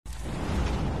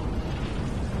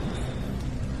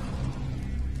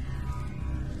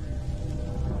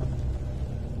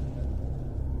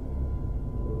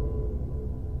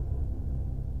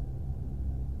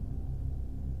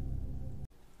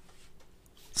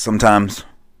Sometimes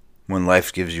when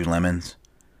life gives you lemons,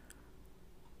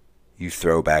 you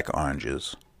throw back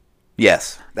oranges.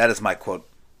 Yes, that is my quote.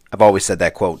 I've always said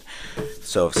that quote.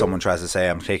 So if someone tries to say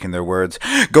I'm taking their words,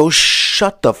 go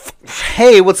shut the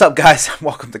Hey, what's up, guys?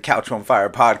 Welcome to Couch on Fire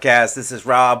podcast. This is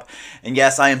Rob. And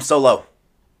yes, I am solo.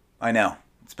 I know.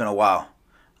 It's been a while.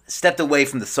 Stepped away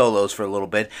from the solos for a little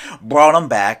bit. Brought them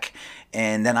back.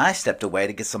 And then I stepped away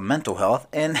to get some mental health.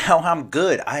 And now I'm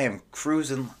good. I am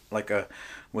cruising like a...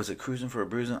 Was it cruising for a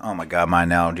bruising? Oh my god, my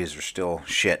analogies are still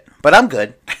shit. But I'm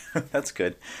good. That's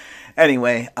good.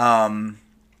 Anyway, I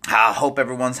hope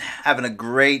everyone's having a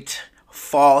great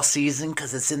fall season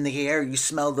because it's in the air. You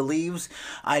smell the leaves.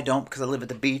 I don't because I live at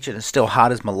the beach and it's still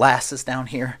hot as molasses down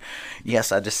here.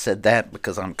 Yes, I just said that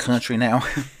because I'm country now.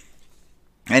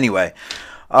 Anyway,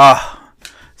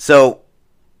 so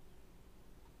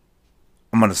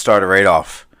I'm going to start it right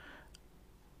off.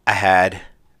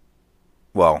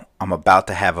 I'm about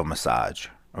to have a massage,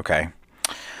 okay?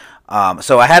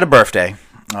 So I had a birthday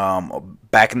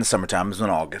back in the summertime. It was in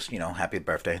August, happy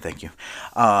birthday, thank you.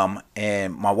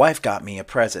 And my wife got me a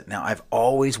present. Now, I've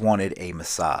always wanted a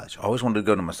massage. I always wanted to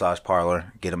go to a massage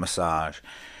parlor, get a massage.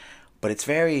 But it's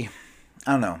very,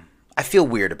 I don't know, I feel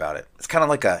weird about it. It's kind of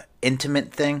like a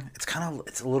intimate thing.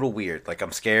 It's a little weird. Like,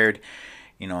 I'm scared.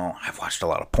 I've watched a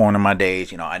lot of porn in my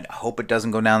days. I hope it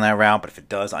doesn't go down that route, but if it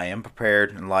does, I am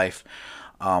prepared in life.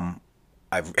 I've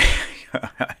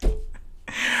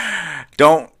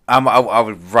I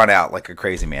would run out like a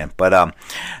crazy man, but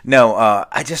no, I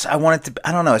want it to.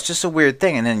 I don't know. It's just a weird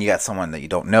thing, and then you got someone that you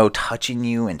don't know touching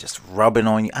you and just rubbing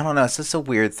on you. I don't know. It's just a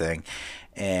weird thing,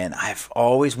 and I've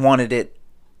always wanted it,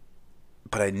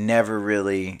 but I never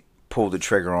really pulled the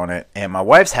trigger on it. And my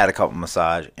wife's had a couple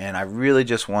massage, and I really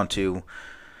just want to.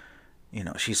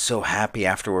 She's so happy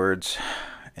afterwards,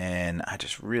 and I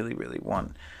just really, really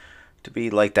want to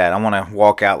be like that. I want to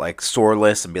walk out like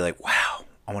soreless and be like, wow,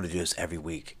 I want to do this every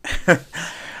week.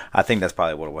 I think that's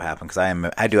probably what will happen because I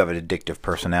do have an addictive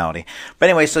personality. But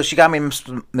anyway, so she got me this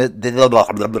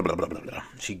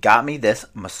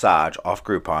massage off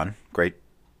Groupon. Great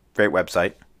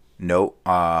website. No,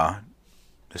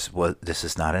 this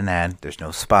is not an ad. There's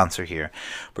no sponsor here,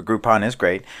 but Groupon is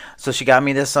great. So she got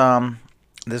me this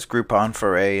Groupon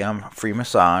for a free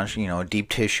massage. Deep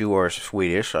tissue or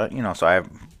Swedish. So I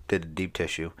did a deep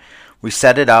tissue. We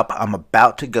set it up. I'm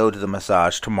about to go to the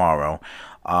massage tomorrow.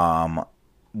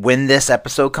 When this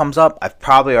episode comes up, I've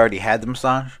probably already had the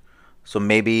massage. So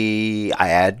maybe I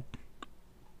add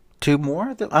 2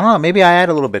 more. I don't know. Maybe I add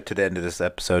a little bit to the end of this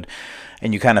episode,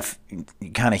 and you kind of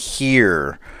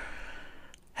hear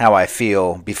how I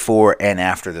feel before and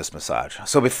after this massage.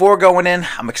 So before going in,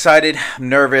 I'm excited, I'm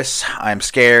nervous, I'm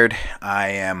scared, I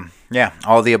am,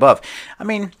 all the above. I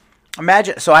mean,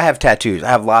 imagine, so I have tattoos. I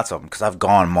have lots of them because I've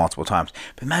gone multiple times.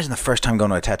 But imagine the first time going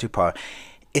to a tattoo parlor.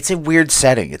 It's a weird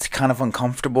setting. It's kind of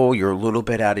uncomfortable. You're a little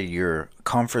bit out of your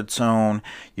comfort zone.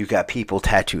 You got people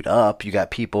tattooed up. You got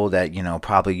people that,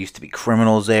 probably used to be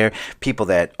criminals there. People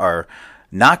that are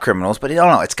not criminals, but I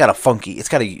don't know. It's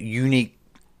got a unique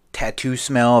tattoo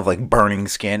smell of like burning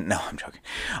skin. No, I'm joking.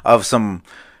 Of some,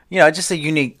 just a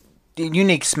unique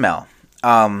smell.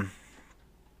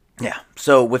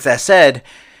 So with that said,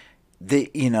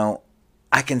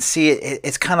 I can see it.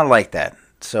 It's kind of like that.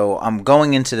 So I'm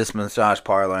going into this massage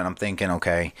parlor and I'm thinking,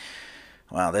 okay,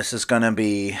 well, this is gonna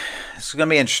be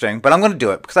interesting, but I'm gonna do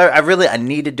it because I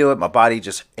need to do it. My body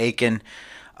just aching.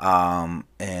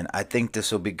 And I think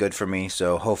this will be good for me.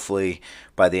 So hopefully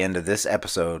by the end of this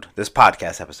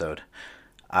podcast episode,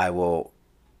 I will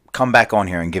come back on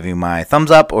here and give you my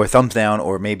thumbs up or thumbs down,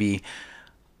 or maybe,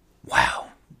 wow,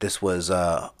 this was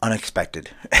unexpected.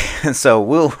 So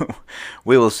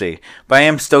we will see. But I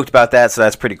am stoked about that. So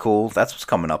that's pretty cool. That's what's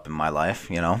coming up in my life.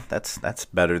 That's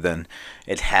better than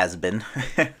it has been.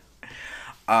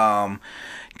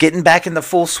 Getting back in the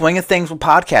full swing of things with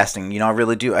podcasting. I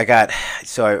really do. I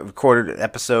recorded an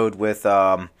episode with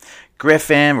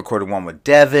Griffin, recorded one with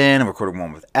Devin, recorded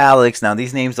one with Alex. Now,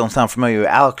 these names don't sound familiar.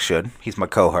 Alex should. He's my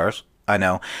co-host. I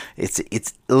know.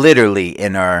 It's literally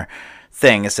in our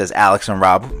thing. It says Alex and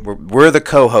Rob. We're the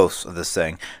co-hosts of this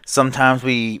thing. Sometimes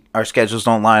our schedules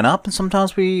don't line up, and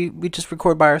sometimes we just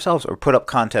record by ourselves or put up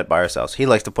content by ourselves. He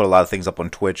likes to put a lot of things up on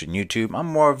Twitch and YouTube. I'm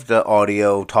more of the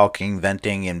audio, talking,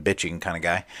 venting, and bitching kind of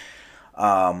guy.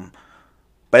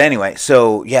 But anyway,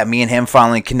 so yeah, me and him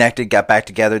finally connected, got back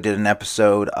together, did an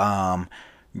episode. Some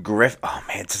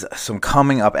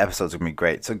coming up episodes are gonna be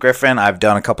great. So Griffin, I've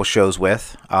done a couple shows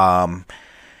with.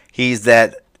 He's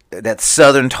that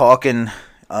southern talking,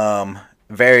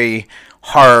 very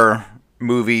horror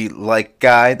movie like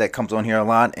guy that comes on here a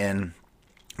lot, and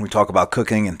We talk about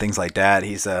cooking and things like that.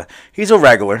 He's a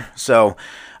regular, so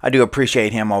I do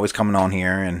appreciate him always coming on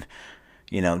here and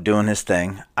doing his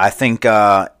thing. I think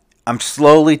I'm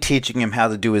slowly teaching him how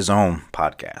to do his own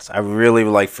podcast. I really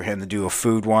would like for him to do a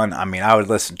food one. I mean, I would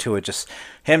listen to it, just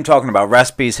him talking about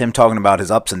recipes, him talking about his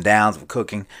ups and downs of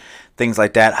cooking, things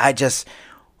like that.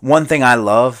 One thing I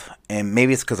love, and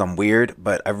maybe it's because I'm weird,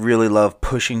 but I really love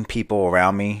pushing people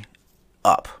around me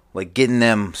up, like getting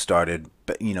them started,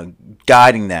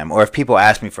 guiding them. Or if people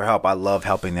ask me for help, I love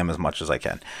helping them as much as I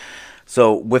can.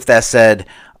 So with that said,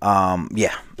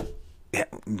 yeah,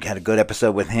 we had a good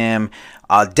episode with him.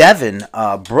 Devin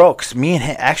Brooks, me and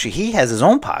him, actually, he has his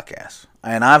own podcast,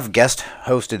 and I've guest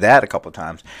hosted that a couple of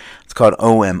times. It's called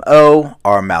OMO,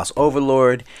 Our Mouse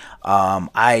Overlord.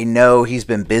 I know he's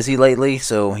been busy lately,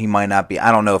 so he might not be.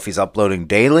 I don't know if he's uploading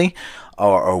daily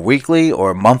or weekly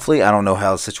or monthly. I don't know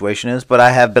how the situation is, but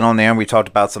I have been on there and we talked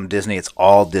about some Disney. It's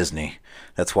all Disney.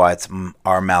 That's why it's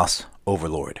Our Mouse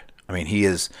Overlord. I mean, he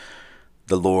is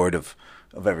the Lord of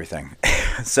everything.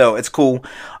 So it's cool.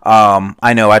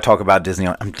 I know I talk about Disney.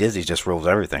 Disney just rules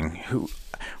everything.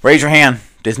 Raise your hand.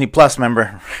 Disney Plus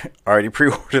member. Already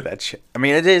pre-ordered that shit. I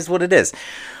mean, it is what it is.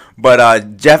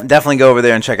 But definitely go over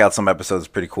there and check out some episodes.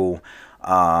 It's pretty cool.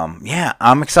 Yeah,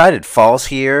 I'm excited. Fall's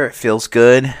here. It feels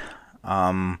good.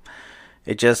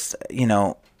 It just,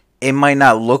 it might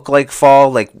not look like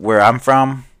fall like where I'm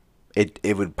from.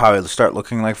 It would probably start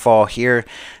looking like fall here.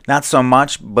 Not so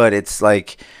much, but it's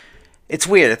like, it's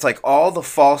weird. It's like all the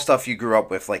fall stuff you grew up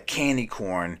with, like candy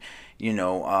corn,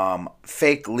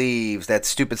 fake leaves, that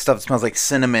stupid stuff that smells like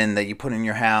cinnamon that you put in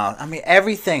your house. I mean,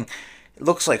 everything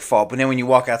looks like fall, but then when you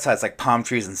walk outside, it's like palm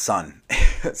trees and sun.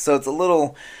 So it's a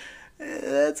little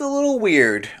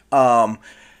weird.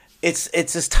 It's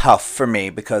just tough for me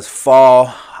because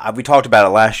fall, we talked about it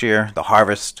last year, the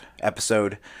harvest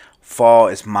episode. Fall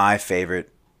is my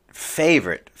favorite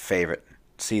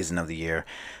season of the year.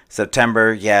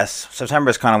 September, yes. September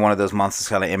is kind of one of those months that's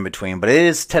kind of in between, but it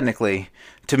is technically,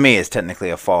 to me, it's technically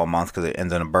a fall month because it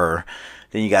ends in a burr.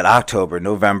 Then you got October,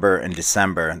 November, and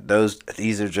December.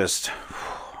 These are just,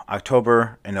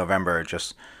 October and November are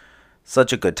just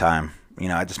such a good time.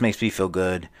 It just makes me feel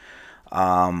good.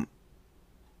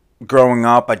 Growing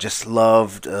up, I just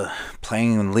loved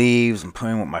playing in leaves and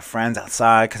playing with my friends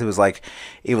outside because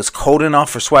it was cold enough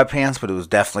for sweatpants, but it was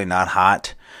definitely not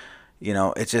hot.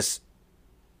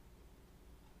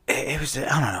 It was, I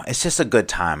don't know, it's just a good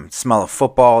time. The smell of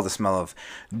football, the smell of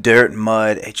dirt,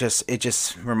 mud, it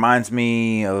just reminds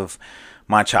me of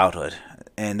my childhood.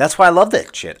 And that's why I love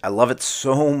that shit. I love it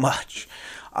so much.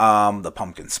 The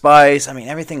pumpkin spice, I mean,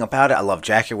 everything about it. I love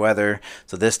jacket weather.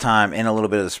 So this time, in a little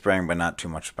bit of the spring, but not too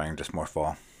much spring, just more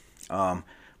fall. But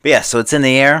yeah, so it's in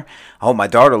the air. I hope my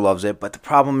daughter loves it. But the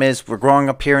problem is, we're growing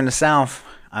up here in the South.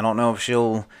 I don't know if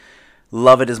she'll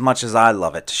love it as much as I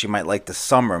love it. She might like the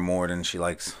summer more than she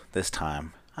likes this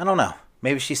time. I don't know.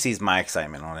 Maybe she sees my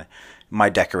excitement on it, my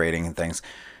decorating and things.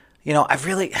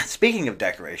 Speaking of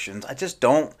decorations, I just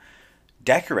don't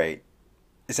decorate.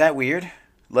 Is that weird?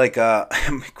 Like,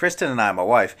 Kristen and I, my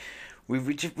wife,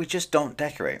 we just don't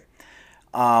decorate.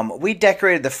 We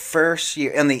decorated the first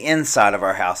year, on the inside of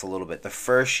our house a little bit, the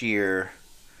first year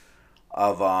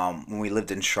of when we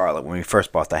lived in Charlotte, when we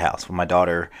first bought the house, when my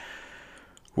daughter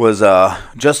was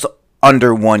just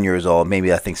under 1 year old,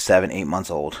 maybe I think 7-8 months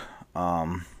old.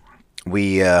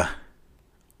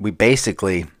 We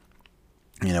basically,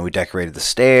 we decorated the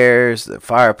stairs, the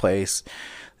fireplace,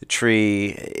 the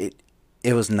tree.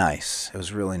 It was nice. It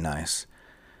was really nice.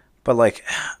 But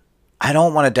I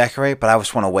don't want to decorate, but I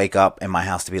just want to wake up and my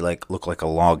house to be look like a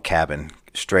log cabin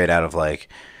straight out of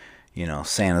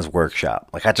Santa's workshop.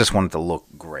 I just want it to look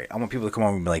great. I want people to come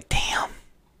over and be like, damn.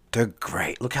 They're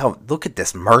great. Look at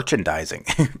this merchandising.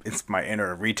 It's my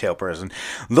inner retail person.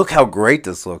 Look how great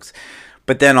this looks.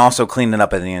 But then also clean it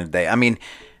up at the end of the day. I mean,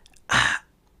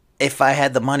 if I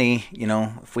had the money,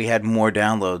 if we had more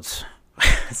downloads,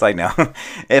 it's like, no.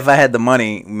 If I had the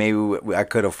money, maybe I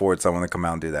could afford someone to come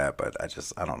out and do that. But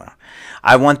I don't know.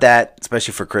 I want that,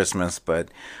 especially for Christmas. But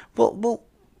we'll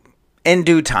in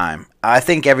due time. I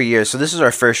think every year. So this is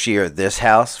our first year at this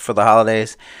house for the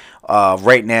holidays.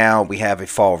 Right now, we have a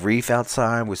fall wreath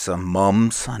outside with some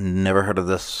mums. I never heard of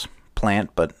this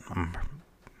plant, but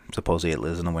supposedly it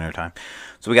lives in the wintertime.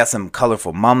 So we got some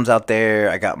colorful mums out there.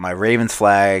 I got my Ravens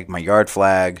flag, my yard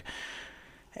flag.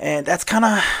 And that's kind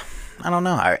of, I don't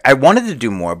know. I wanted to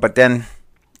do more, but then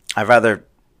I'd rather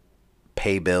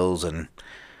pay bills and,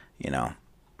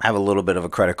 have a little bit of a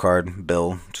credit card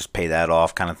bill. Just pay that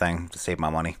off kind of thing to save my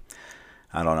money.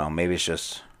 I don't know. Maybe it's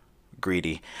just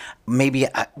greedy. Maybe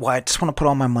I just want to put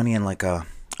all my money in I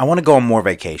want to go on more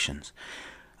vacations.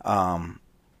 A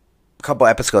couple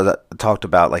episodes I talked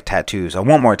about like tattoos. I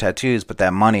want more tattoos, but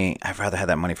that money, I'd rather have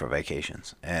that money for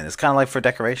vacations. And it's kind of like for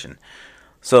decoration.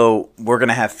 So we're going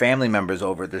to have family members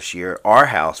over this year, our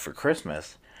house for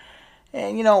Christmas.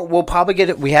 And, we'll probably get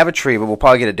it. We have a tree, but we'll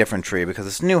probably get a different tree because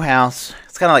it's a new house.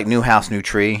 It's kind of like new house, new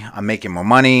tree. I'm making more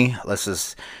money. Let's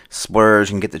just splurge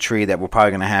and get the tree that we're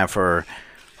probably going to have for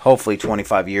hopefully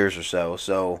 25 years or so.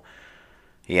 So,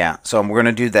 yeah. So we're going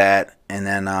to do that. And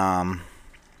then, I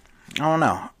don't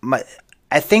know.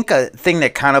 I think a thing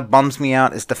that kind of bums me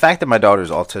out is the fact that my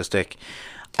daughter's autistic.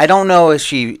 I don't know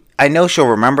if I know she'll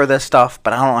remember this stuff,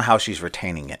 but I don't know how she's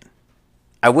retaining it.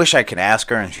 I wish I could ask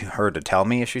her and her to tell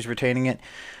me if she's retaining it.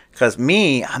 Because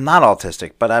me, I'm not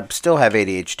autistic, but I still have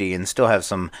ADHD and still have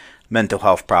some mental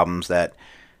health problems that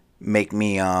make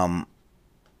me,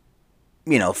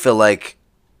 feel like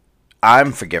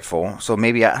I'm forgetful. So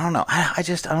maybe, I don't know. I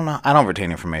don't know. I don't retain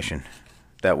information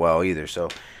that well either. So,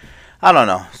 I don't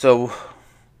know. So,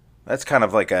 that's kind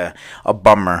of like a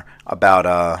bummer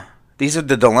about, these are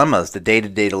the dilemmas, the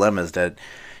day-to-day dilemmas that,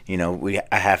 I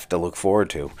have to look forward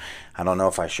to. I don't know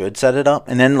if I should set it up.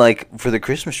 And then, like, for the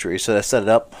Christmas tree, so I set it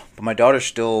up. But my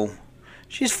daughter's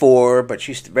she's 4, but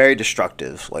she's very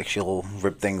destructive. Like, she'll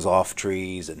rip things off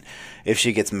trees. And if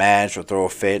she gets mad, she'll throw a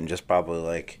fit and just probably,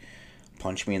 like,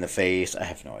 punch me in the face. I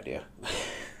have no idea.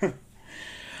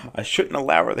 I shouldn't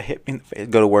allow her to hit me in the face.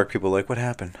 Go to work, people are like, what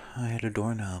happened? I had a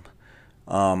doorknob.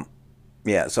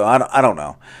 Yeah, so I don't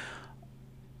know.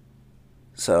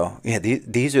 So, yeah,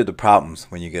 these are the problems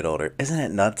when you get older. Isn't it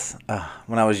nuts?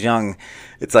 When I was young,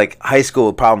 it's like high school,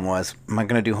 the problem was, am I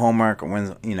going to do homework? Or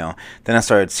when, then I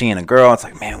started seeing a girl. It's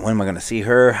like, man, when am I going to see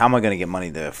her? How am I going to get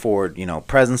money to afford,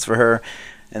 presents for her?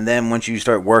 And then once you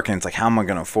start working, it's like, how am I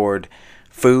going to afford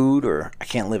food? Or I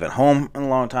can't live at home in a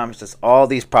long time. It's just all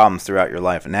these problems throughout your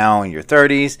life. And now in your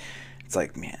 30s, it's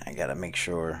like, man, I got to make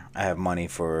sure I have money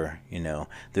for,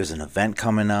 there's an event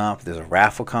coming up. There's a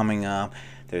raffle coming up.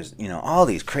 There's, all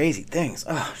these crazy things.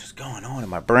 Just going on in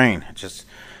my brain. Just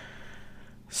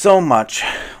so much.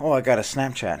 Oh, I got a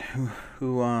Snapchat.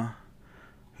 Who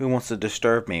wants to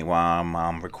disturb me while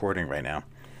I'm recording right now?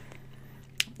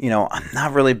 I'm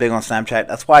not really big on Snapchat.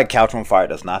 That's why Couch on Fire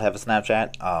does not have a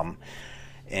Snapchat.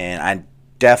 And I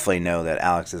definitely know that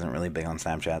Alex isn't really big on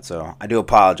Snapchat, so I do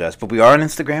apologize. But we are on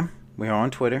Instagram. We are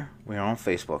on Twitter. We are on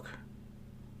Facebook.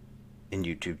 And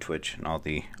YouTube, Twitch, and all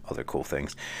the other cool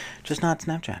things. Just not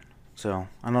Snapchat. So,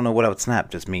 I don't know what I would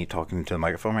snap. Just me talking to the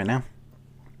microphone right now?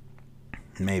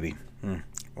 Maybe.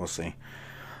 We'll see.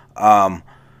 The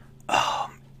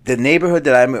neighborhood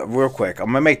that real quick, I'm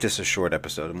going to make this a short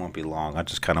episode. It won't be long. I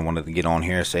just kind of wanted to get on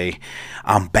here and say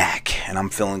I'm back and I'm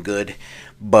feeling good.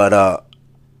 But,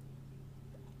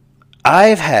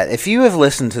 if you have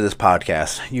listened to this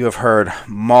podcast, you have heard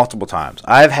multiple times,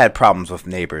 I've had problems with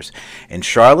neighbors in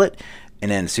Charlotte, and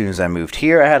then as soon as I moved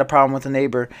here, I had a problem with a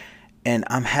neighbor, and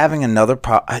I'm having another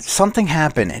problem. Something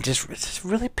happened, and it just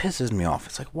really pisses me off.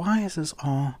 It's like, why is this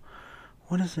all,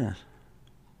 what is this?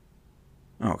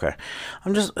 Okay.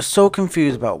 I'm just so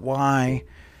confused about why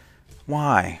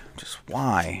am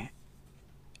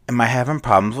I having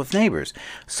problems with neighbors?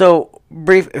 So,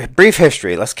 brief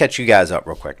history. Let's catch you guys up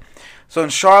real quick. So in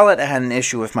Charlotte, I had an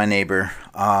issue with my neighbor.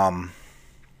 I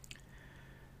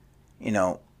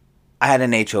had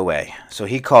an HOA. So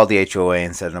he called the HOA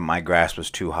and said that my grass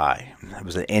was too high. It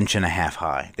was 1.5 inches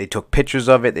high. They took pictures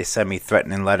of it. They sent me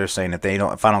threatening letters saying that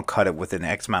if I don't cut it within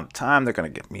X amount of time, they're gonna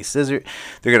get me scissors.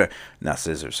 They're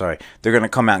gonna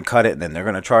come out and cut it, and then they're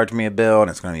gonna charge me a bill, and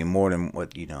it's gonna be more than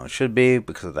what it should be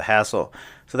because of the hassle.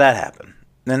 So that happened.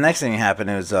 The next thing that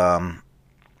happened is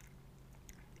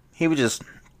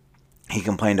he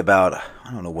complained about,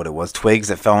 I don't know what it was, twigs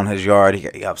that fell in his yard. He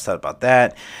got upset about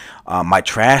that. My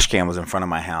trash can was in front of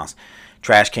my house.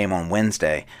 Trash came on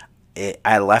Wednesday.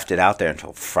 I left it out there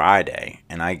until Friday,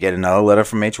 and I get another letter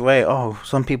from HOA. Oh,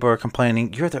 some people are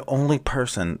complaining. You're the only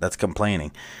person that's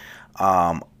complaining.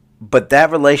 But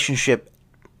that relationship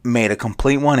made a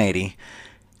complete 180.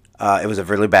 It was a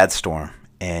really bad storm,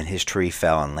 and his tree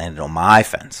fell and landed on my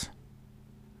fence.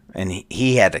 And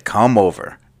he had to come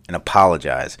over and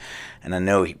apologize. And I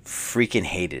know he freaking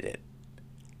hated it.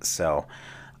 So,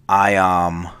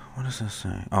 what does this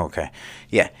say? Oh, okay.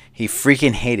 Yeah, he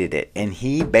freaking hated it. And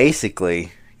he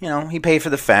basically, he paid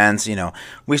for the fence.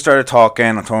 We started talking.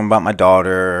 I told him about my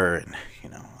daughter and,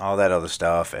 all that other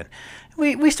stuff. And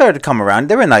we started to come around.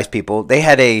 They were nice people. They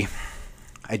had a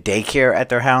daycare at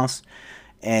their house.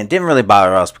 And it didn't really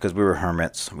bother us because we were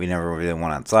hermits. We never really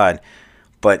went outside.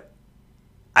 But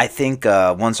I think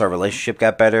once our relationship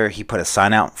got better, he put a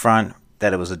sign out front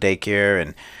that it was a daycare,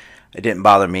 and It didn't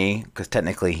bother me because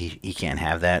technically he can't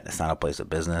have that. It's not a place of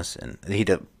business, and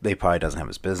they probably doesn't have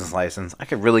his business license. I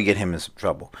could really get him in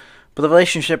trouble, but the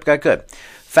relationship got good.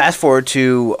 Fast forward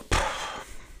to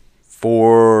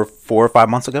 4 or 5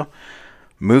 months ago,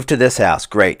 moved to this house.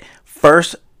 Great.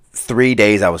 First 3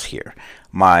 days I was here,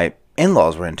 my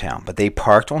in-laws were in town, but they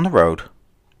parked on the road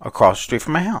across the street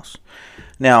from my house.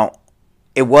 Now,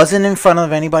 it wasn't in front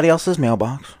of anybody else's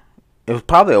mailbox. It was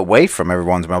probably away from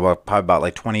everyone's mailbox, probably about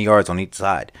like 20 yards on each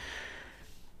side.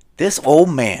 This old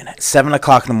man at 7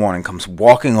 o'clock in the morning comes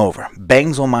walking over,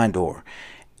 bangs on my door,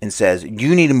 and says,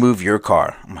 "You need to move your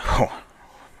car." I'm like, "Oh,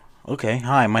 okay.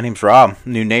 Hi, my name's Rob,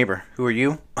 new neighbor. Who are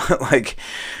you?" Like,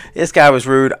 this guy was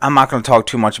rude. I'm not going to talk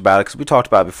too much about it because we talked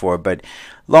about it before, but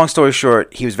long story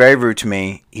short, he was very rude to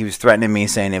me. He was threatening me,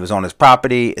 saying it was on his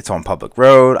property. It's on public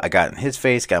road. I got in his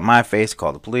face, got in my face,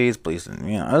 called the police. Police, it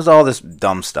was all this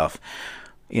dumb stuff.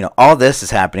 All this is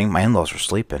happening. My in-laws are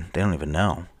sleeping. They don't even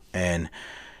know. And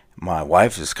my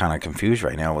wife is kind of confused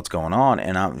right now what's going on.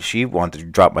 And she wanted to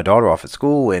drop my daughter off at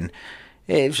school, and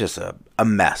it was just a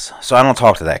mess. So I don't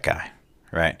talk to that guy,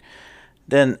 right?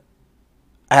 Then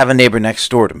I have a neighbor next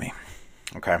door to me,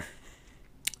 okay?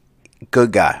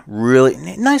 Good guy, really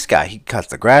nice guy. He cuts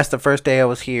the grass the first day I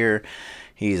was here.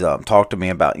 He's talked to me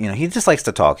about, he just likes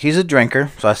to talk. He's a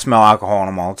drinker, so I smell alcohol on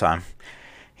him all the time.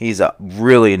 He's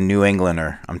really a New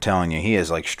Englander. I'm telling you, he is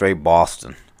like straight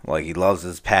Boston. Like, he loves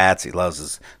his Pats, he loves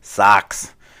his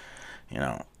Sox,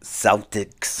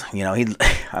 Celtics.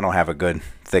 I don't have a good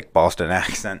thick Boston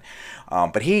accent,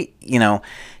 but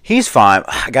he's fine.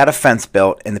 I got a fence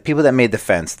built, and the people that made the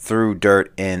fence threw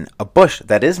dirt in a bush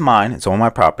that is mine. It's on my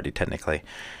property technically,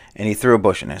 and he threw a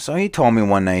bush in there. So he told me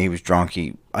one night he was drunk.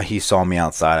 He saw me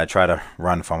outside. I tried to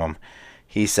run from him.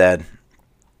 He said,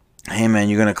 "Hey man,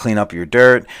 you're gonna clean up your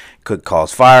dirt. Could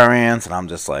cause fire ants." And I'm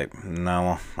just like,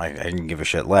 no, I can give a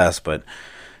shit less, but.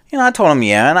 I told him,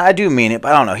 yeah, and I do mean it,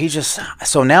 but I don't know.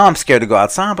 So now I'm scared to go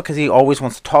outside because he always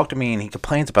wants to talk to me, and he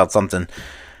complains about something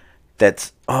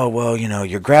that's, "Oh, well,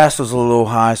 your grass was a little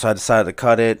high, so I decided to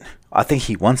cut it." I think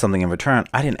he wants something in return.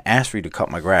 I didn't ask for you to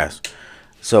cut my grass.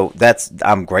 So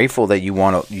I'm grateful that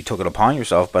you took it upon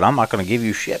yourself, but I'm not going to give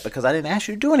you shit because I didn't ask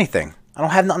you to do anything. I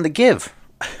don't have nothing to give.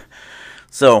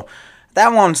 So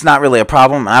that one's not really a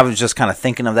problem. I was just kind of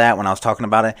thinking of that when I was talking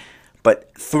about it.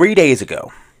 But 3 days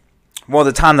ago, well,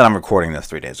 the time that I'm recording this,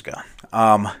 3 days ago,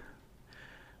 I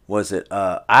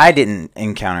didn't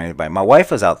encounter anybody. My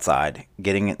wife was outside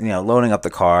loading up the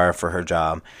car for her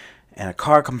job, and a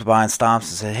car comes by and stops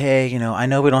and said, "Hey, I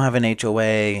know we don't have an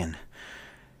HOA, and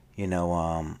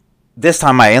this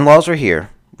time my in-laws are here."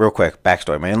 Real quick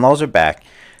backstory: my in-laws are back.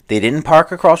 They didn't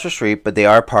park across the street, but they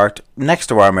are parked next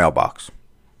to our mailbox.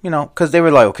 Because they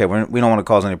were like, "Okay, we don't want to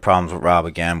cause any problems with Rob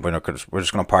again. We're just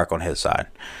going to park on his side."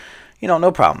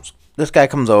 No problems. This guy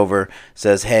comes over,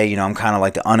 says, "Hey, I'm kind of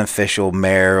like the unofficial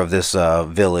mayor of this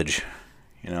village."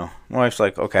 My wife's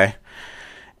like, "Okay,"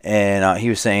 and he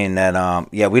was saying that,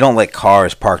 "Yeah, we don't let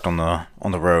cars parked on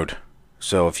the road,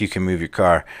 so if you can move your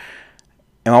car."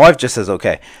 And my wife just says,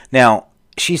 "Okay." Now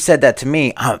she said that to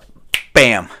me.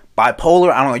 Bam,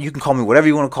 bipolar. I don't know. You can call me whatever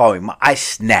you want to call me. I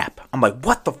snap. I'm like,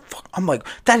 "What the fuck?" I'm like,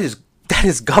 That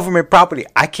is government property.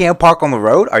 I can't park on the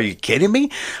road. Are you kidding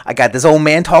me?" I got this old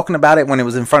man talking about it when it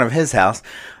was in front of his house.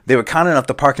 They were kind enough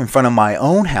to park in front of my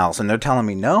own house, and they're telling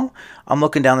me no. I'm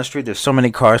looking down the street. There's so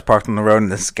many cars parked on the road, and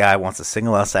this guy wants to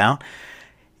single us out.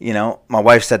 My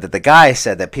wife said that the guy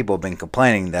said that people have been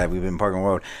complaining that we've been parking on the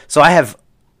road. So I have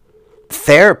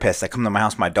therapists that come to my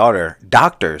house. My daughter,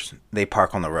 doctors, they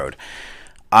park on the road.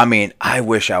 I mean, I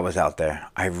wish I was out there.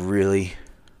 I really,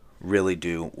 really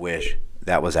do wish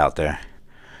that was out there.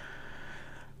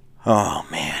 Oh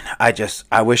man,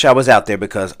 I wish I was out there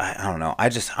because I don't know.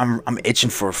 I'm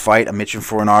itching for a fight. I'm itching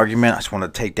for an argument. I just want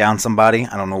to take down somebody.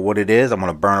 I don't know what it is. I want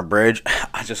to burn a bridge.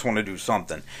 I just want to do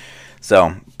something.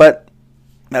 So, but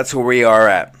that's where we are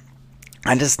at.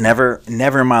 I just never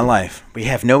in my life. We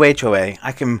have no HOA.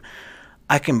 I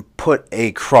can put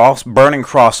a burning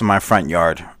cross in my front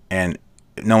yard, and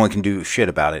no one can do shit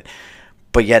about it.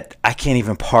 But yet, I can't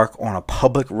even park on a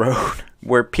public road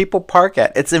where people park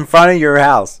at. It's in front of your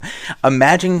house.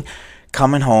 Imagine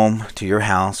coming home to your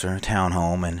house or a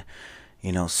townhome and,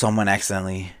 someone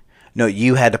accidentally... No,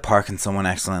 you had to park in someone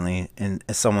accidentally in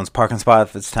someone's parking spot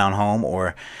if it's townhome,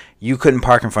 or you couldn't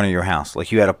park in front of your house.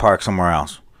 Like, you had to park somewhere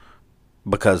else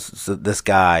because this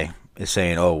guy is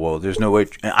saying, "Oh, well, there's no way..."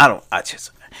 I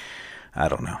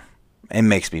don't know. It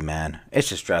makes me mad. It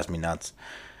just drives me nuts.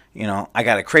 I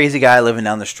got a crazy guy living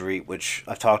down the street, which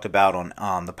I've talked about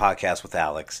on the podcast with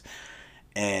Alex.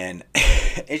 And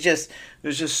there's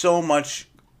just so much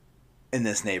in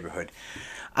this neighborhood.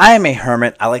 I am a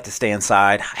hermit. I like to stay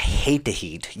inside. I hate the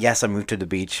heat. Yes, I moved to the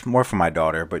beach more for my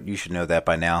daughter, but you should know that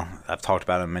by now. I've talked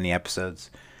about it in many episodes.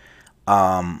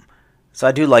 So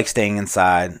I do like staying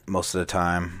inside most of the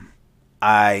time.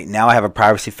 I have a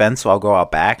privacy fence, so I'll go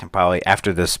out back, and probably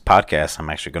after this podcast, I'm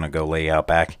actually going to go lay out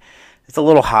back. It's a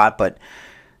little hot, but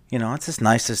it's just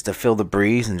nice just to feel the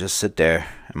breeze and just sit there.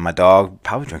 And my dog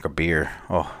probably drink a beer.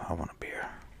 Oh, I want a beer.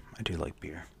 I do like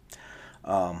beer.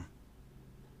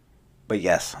 But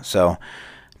yes, so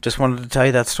just wanted to tell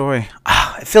you that story.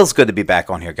 It feels good to be back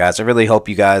on here, guys. I really hope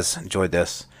you guys enjoyed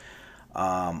this.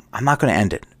 I'm not going to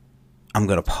end it. I'm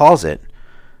going to pause it,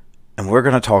 and we're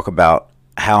going to talk about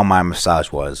how my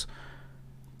massage was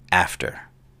after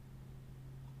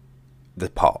the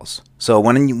pause. So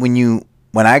when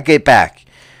I get back,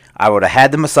 I would have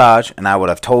had the massage, and I would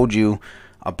have told you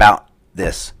about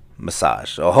this massage.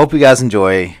 So I hope you guys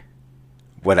enjoy.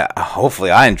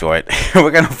 Hopefully I enjoy it.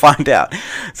 We're gonna find out.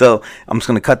 So I'm just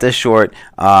gonna cut this short.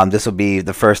 This will be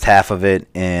the first half of it,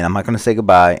 and I'm not gonna say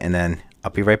goodbye, and then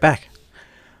I'll be right back.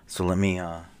 So let me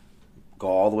go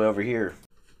all the way over here.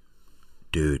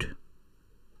 Dude.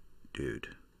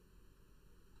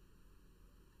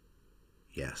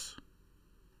 Yes.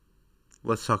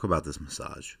 Let's talk about this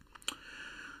massage.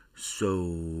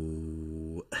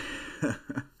 So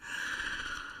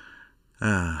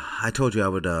I told you I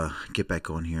would get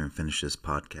back on here and finish this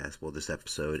podcast, this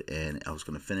episode, and I was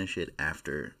going to finish it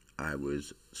after I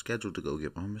was scheduled to go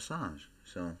get my massage.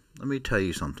 So let me tell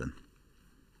you something.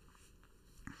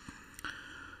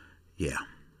 Yeah.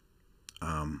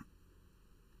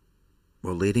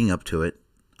 Leading up to it,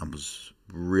 I was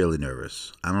really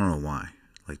nervous. I don't know why.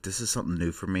 This is something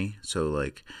new for me, so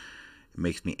it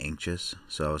makes me anxious.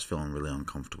 So I was feeling really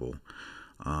uncomfortable.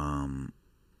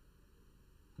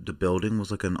 The building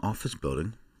was an office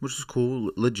building, which is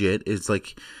cool, legit. It's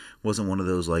wasn't one of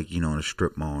those in a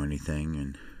strip mall or anything,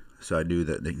 and so I knew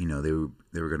that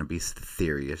they were gonna be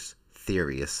serious.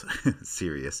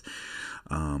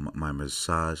 My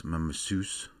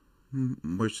masseuse,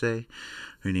 would say,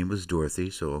 her name was Dorothy.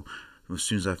 So as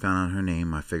soon as I found out her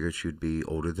name, I figured she would be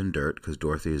older than dirt, because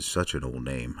Dorothy is such an old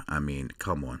name. I mean,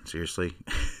 come on, seriously.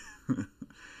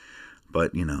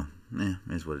 But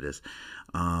is what it is.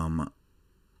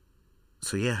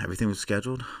 So yeah, everything was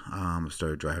scheduled. I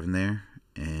started driving there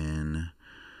and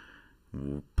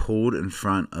pulled in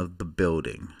front of the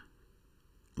building,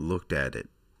 looked at it,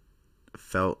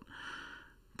 felt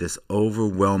this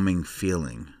overwhelming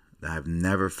feeling that I've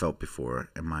never felt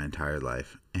before in my entire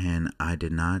life. And I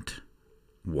did not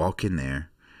walk in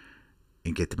there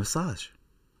and get the massage.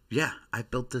 Yeah, I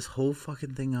built this whole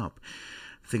fucking thing up,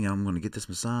 thinking I'm going to get this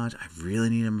massage. I really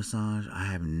need a massage. I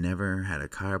have never had a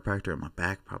chiropractor. My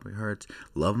back probably hurts.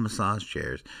 Love massage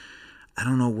chairs. I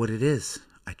don't know what it is.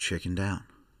 I chickened out.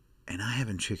 And I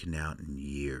haven't chickened out in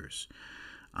years.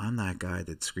 I'm that guy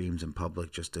that screams in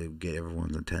public just to get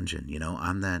everyone's attention.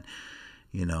 I'm that,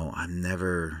 I'm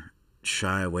never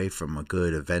shy away from a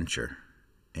good adventure.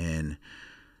 And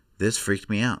this freaked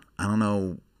me out. I don't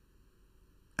know.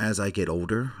 As I get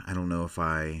older, I don't know if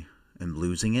I am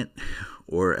losing it,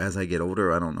 or as I get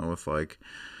older, I don't know if I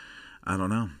don't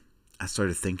know. I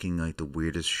started thinking the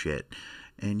weirdest shit.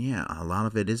 And yeah, a lot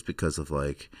of it is because of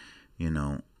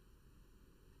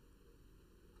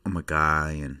I'm a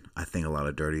guy and I think a lot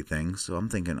of dirty things. So I'm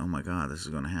thinking, oh my God, this is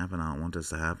going to happen. I don't want this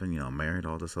to happen. I'm married,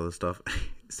 all this other stuff.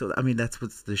 So, I mean, that's what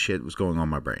the shit was going on in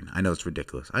my brain. I know it's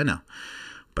ridiculous. I know.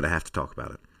 But I have to talk about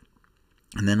it.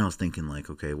 And then I was thinking,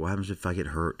 okay, what happens if I get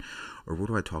hurt? Or what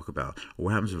do I talk about? Or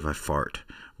what happens if I fart?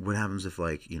 What happens if,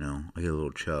 I get a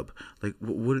little chub?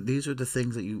 What these are the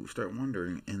things that you start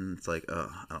wondering. And it's I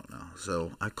don't know.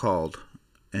 So I called,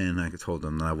 and I told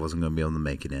them that I wasn't going to be able to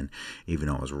make it in, even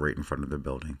though I was right in front of the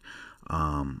building.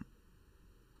 I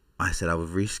said I would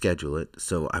reschedule it,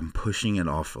 so I'm pushing it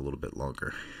off a little bit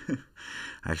longer.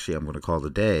 Actually, I'm going to call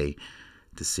today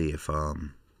to see if I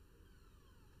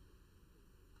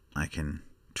can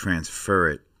transfer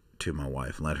it to my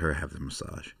wife and let her have the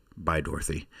massage. Bye,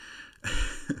 Dorothy.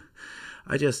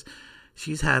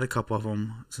 She's had a couple of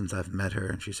them since I've met her,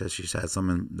 and she says she's had some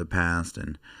in the past,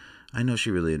 and I know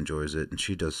she really enjoys it, and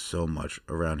she does so much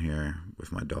around here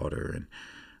with my daughter. And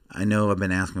I know I've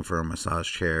been asking for a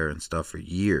massage chair and stuff for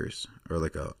years, or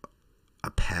a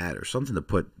pad or something to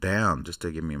put down just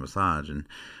to give me a massage. And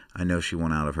I know she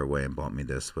went out of her way and bought me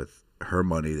this with her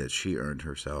money that she earned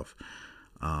herself.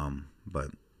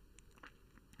 But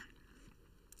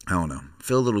I don't know.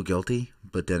 Feel a little guilty,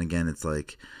 but then again, it's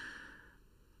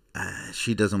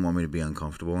she doesn't want me to be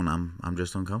uncomfortable, and I'm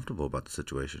just uncomfortable about the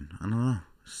situation. I don't know.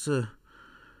 It's a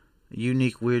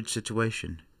unique, weird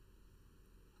situation.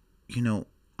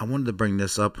 I wanted to bring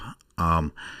this up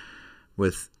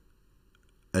with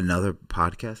another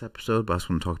podcast episode, but I just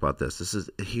want to talk about this.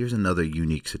 Here's another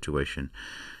unique situation.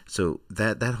 So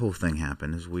that whole thing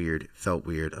happened. It's weird. It felt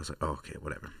weird. I was like, oh, okay,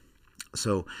 whatever.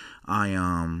 So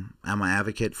I'm an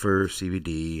advocate for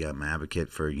CBD. I'm an advocate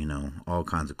for, all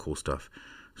kinds of cool stuff.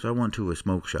 So I went to a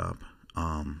smoke shop.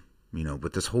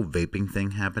 With this whole vaping thing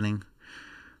happening,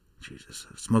 Jesus,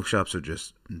 smoke shops are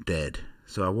just dead.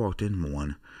 So I walked in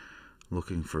one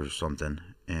looking for something,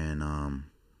 and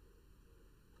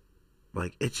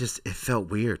it felt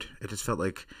weird. It just felt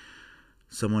like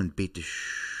someone beat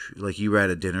like you were at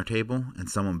a dinner table and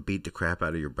someone beat the crap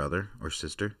out of your brother or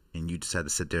sister, and you just had to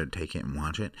sit there and take it and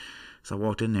watch it. So I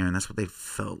walked in there, and that's what they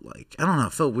felt like. I don't know.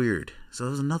 It felt weird. So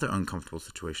it was another uncomfortable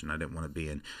situation I didn't want to be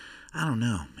in. I don't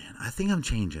know, man. I think I'm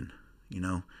changing.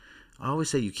 I always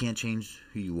say you can't change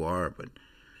who you are, but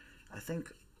I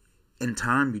think in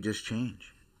time you just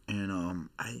change. And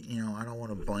I don't want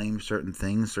to blame certain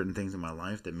things in my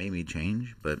life that made me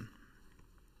change, but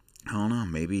I don't know.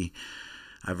 Maybe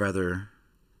I'd rather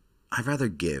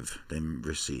give than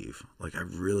receive. Like, I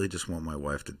really just want my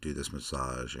wife to do this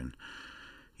massage, and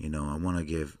I want to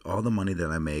give all the money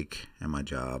that I make at my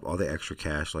job, all the extra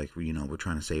cash. Like, we're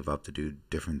trying to save up to do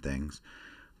different things,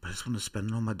 but I just want to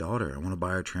spend it on my daughter. I want to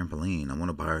buy her a trampoline. I want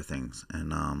to buy her things, and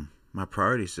my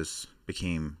priorities just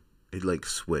became, it like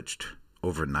switched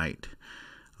overnight.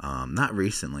 Not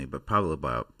recently, but probably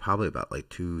about like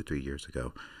 2-3 years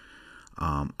ago.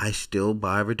 I still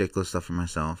buy ridiculous stuff for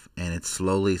myself, and it's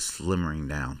slowly slimmering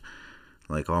down.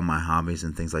 Like all my hobbies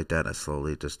and things like that, I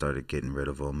slowly just started getting rid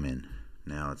of them, and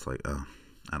now it's like, oh,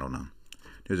 I don't know.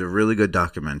 There's a really good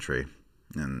documentary,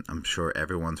 and I'm sure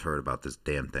everyone's heard about this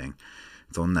damn thing.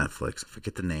 It's on Netflix. I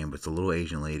forget the name, but it's a little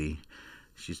Asian lady.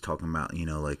 She's talking about,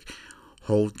 like,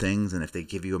 hold things, and if they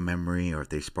give you a memory or if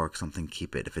they spark something,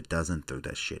 keep it. If it doesn't, throw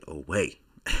that shit away.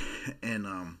 And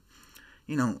I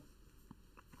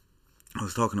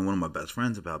was talking to one of my best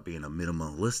friends about being a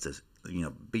minimalist,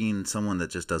 being someone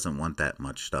that just doesn't want that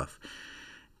much stuff.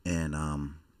 And I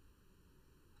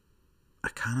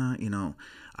kind of,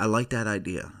 I like that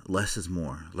idea. Less is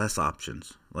more. Less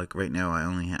options. Like right now,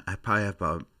 I probably have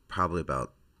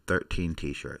about 13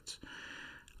 t-shirts.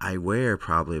 I wear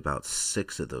probably about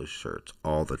 6 of those shirts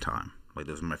all the time. Like,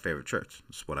 those are my favorite shirts.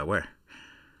 That's what I wear.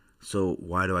 So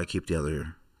why do I keep the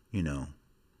other,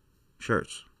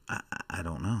 shirts? I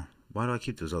don't know. Why do I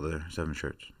keep those other 7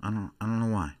 shirts? I don't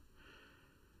know why.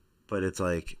 But it's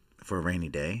like, for a rainy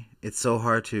day, it's so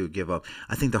hard to give up.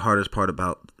 I think the hardest part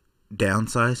about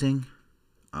downsizing,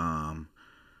 well,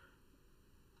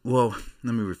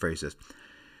 let me rephrase this.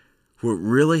 What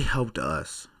really helped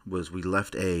us was we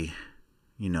left a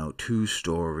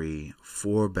 2-story,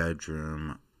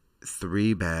 4-bedroom,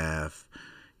 3-bath,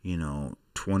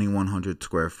 2,100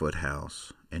 square foot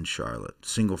house in Charlotte.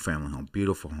 Single family home,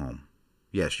 beautiful home.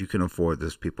 Yes, you can afford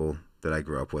this. People that I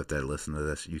grew up with that listen to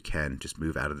this, you can just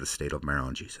move out of the state of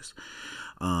Maryland, Jesus.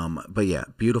 But yeah,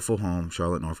 beautiful home,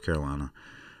 Charlotte, North Carolina.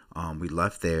 We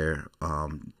left there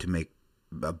to make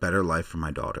a better life for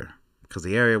my daughter, because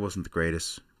the area wasn't the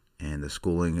greatest and the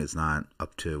schooling is not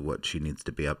up to what she needs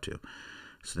to be up to.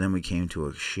 So then we came to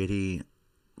a shitty,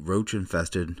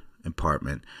 roach-infested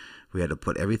apartment. We had to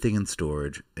put everything in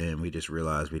storage, and we just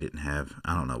realized we didn't have,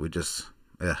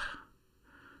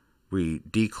 we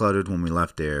decluttered when we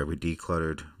left there. We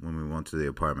decluttered when we went to the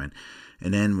apartment.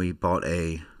 And then we bought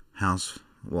a house.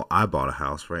 Well, I bought a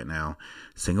house right now.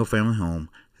 Single family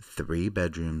home, 3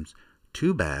 bedrooms,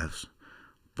 2 baths.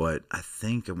 But I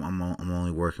think I'm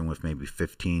only working with maybe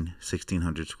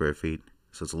 1,600 square feet.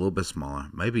 So it's a little bit smaller.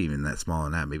 Maybe even that smaller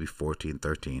than that. Maybe 14,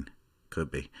 13.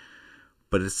 Could be.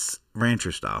 But it's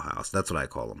rancher style house. That's what I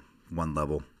call them. 1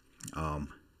 level.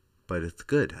 But it's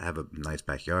good. I have a nice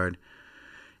backyard.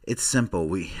 It's simple.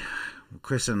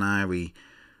 Chris and I, we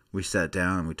sat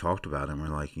down and we talked about it, and we're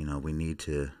like,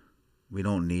 we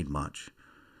don't need much.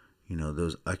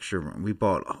 Those extra, we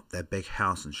bought that big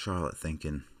house in Charlotte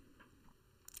thinking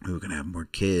we were going to have more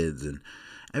kids, and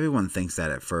everyone thinks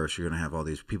that at first. You're going to have all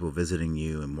these people visiting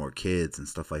you and more kids and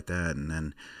stuff like that, and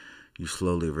then you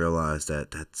slowly realize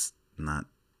that that's not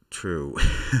true.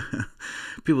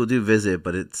 People do visit,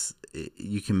 but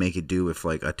you can make it do with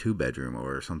like a 2-bedroom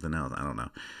or something else. I don't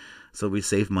know. So we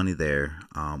saved money there,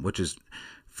 which is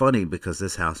funny because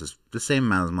this house is the same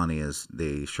amount of money as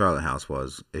the Charlotte house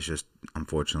was. It's just,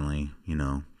 unfortunately,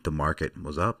 the market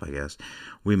was up, I guess.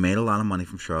 We made a lot of money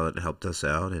from Charlotte. It helped us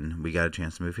out, and we got a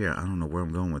chance to move here. I don't know where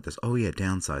I'm going with this. Oh, yeah,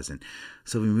 downsizing.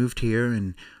 So we moved here,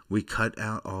 and we cut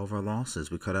out all of our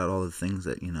losses. We cut out all the things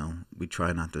that, we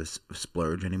try not to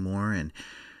splurge anymore, and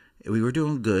we were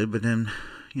doing good, but then,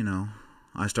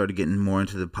 I started getting more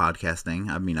into the podcasting.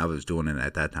 I mean, I was doing it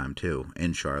at that time too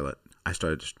in Charlotte. I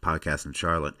started just podcasting in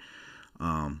Charlotte.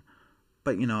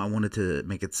 But, I wanted to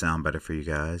make it sound better for you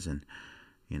guys. And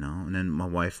then my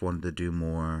wife wanted to do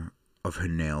more of her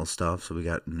nail stuff. So we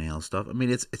got nail stuff. I mean,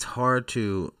 it's hard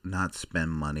to not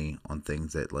spend money on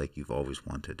things that, like, you've always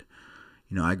wanted.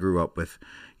 I grew up with,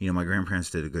 my grandparents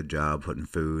did a good job putting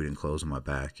food and clothes on my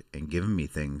back and giving me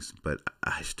things, but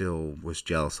I still was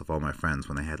jealous of all my friends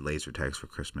when they had laser tags for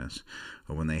Christmas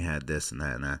or when they had this and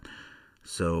that and that.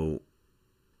 So,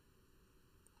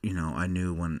 I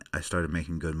knew when I started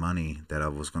making good money that I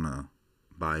was going to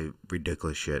buy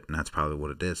ridiculous shit, and that's probably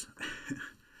what it is.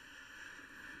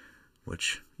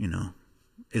 Which,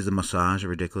 is a massage a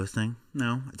ridiculous thing?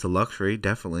 No, it's a luxury,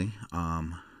 definitely.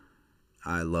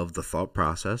 I love the thought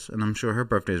process, and I'm sure her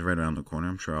birthday is right around the corner.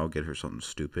 I'm sure I'll get her something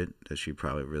stupid that she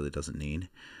probably really doesn't need.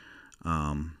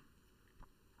 I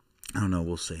don't know.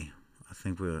 We'll see. I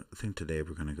think today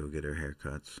we're gonna go get her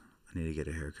haircuts. I need to get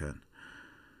a haircut.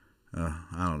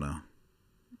 I don't know,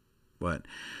 but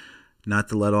not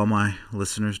to let all my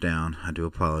listeners down. I do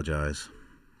apologize.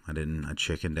 I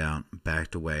chickened out,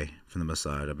 backed away from the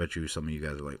massage. I bet you some of you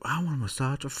guys are like, I want a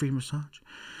massage, a free massage.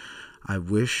 I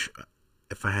wish.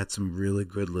 If I had some really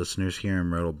good listeners here in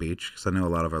Myrtle Beach, because I know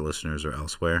a lot of our listeners are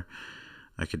elsewhere,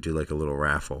 I could do like a little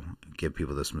raffle, give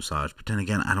people this massage. But then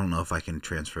again, I don't know if I can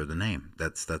transfer the name.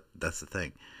 That's the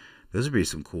thing. Those would be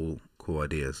some cool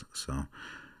ideas. So,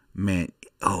 man,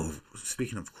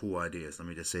 speaking of cool ideas, let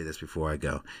me just say this before I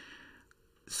go.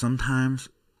 Sometimes,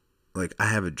 like, I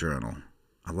have a journal.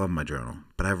 I love my journal,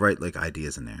 but I write like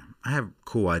ideas in there. I have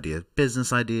cool ideas,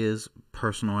 business ideas,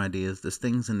 personal ideas. There's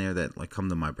things in there that like come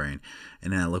to my brain,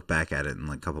 and then I look back at it in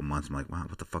like a couple months. I'm like, wow,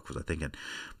 what the fuck was I thinking?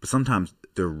 But sometimes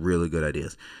they're really good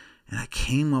ideas, and I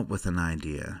came up with an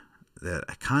idea that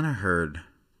I kind of heard.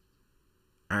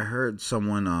 I heard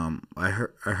someone. I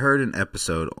heard an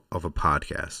episode of a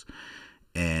podcast,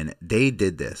 and they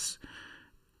did this,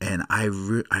 and I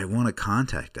want to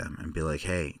contact them and be like,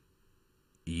 hey,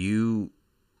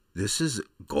 this is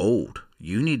gold.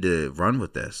 You need to run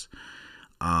with this.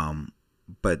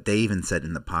 But they even said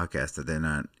in the podcast that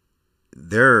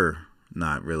they're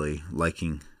not really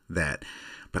liking that.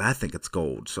 But I think it's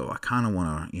gold. So I kind of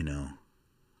want to,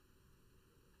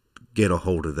 get a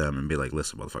hold of them and be like,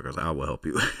 listen, motherfuckers, I will help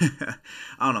you. I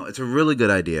don't know. It's a really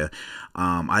good idea.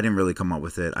 I didn't really come up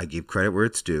with it. I give credit where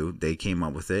it's due. They came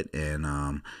up with it,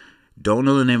 and don't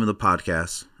know the name of the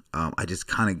podcast. I just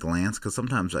kind of glance, because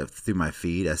sometimes through my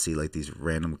feed I see like these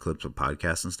random clips of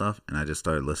podcasts and stuff, and I just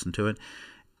started listening to it,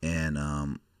 and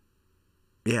I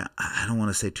don't want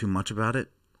to say too much about it,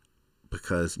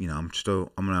 because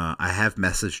I have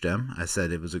messaged them. I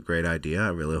said it was a great idea. I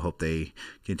really hope they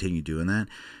continue doing that,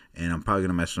 and I'm probably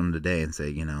gonna message them today and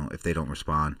say, if they don't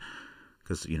respond,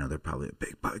 because they're probably a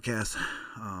big podcast,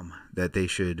 that they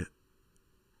should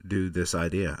do this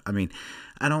idea. I mean,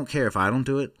 I don't care if I don't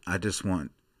do it. I just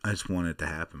want it to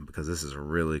happen, because this is a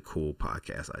really cool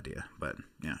podcast idea. But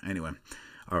yeah, anyway.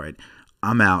 All right.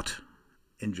 I'm out.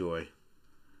 Enjoy.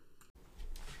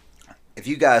 If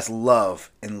you guys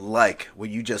love and like what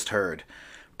you just heard,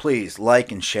 please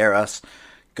like and share us.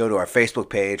 Go to our Facebook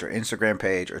page or Instagram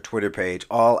page or Twitter page,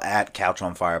 all at Couch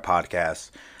on Fire Podcast.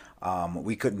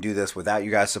 We couldn't do this without you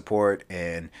guys' support,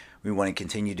 and we want to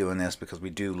continue doing this because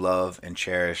we do love and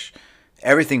cherish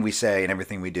everything we say and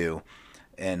everything we do.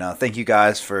 And thank you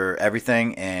guys for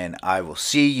everything, and I will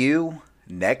see you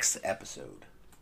next episode.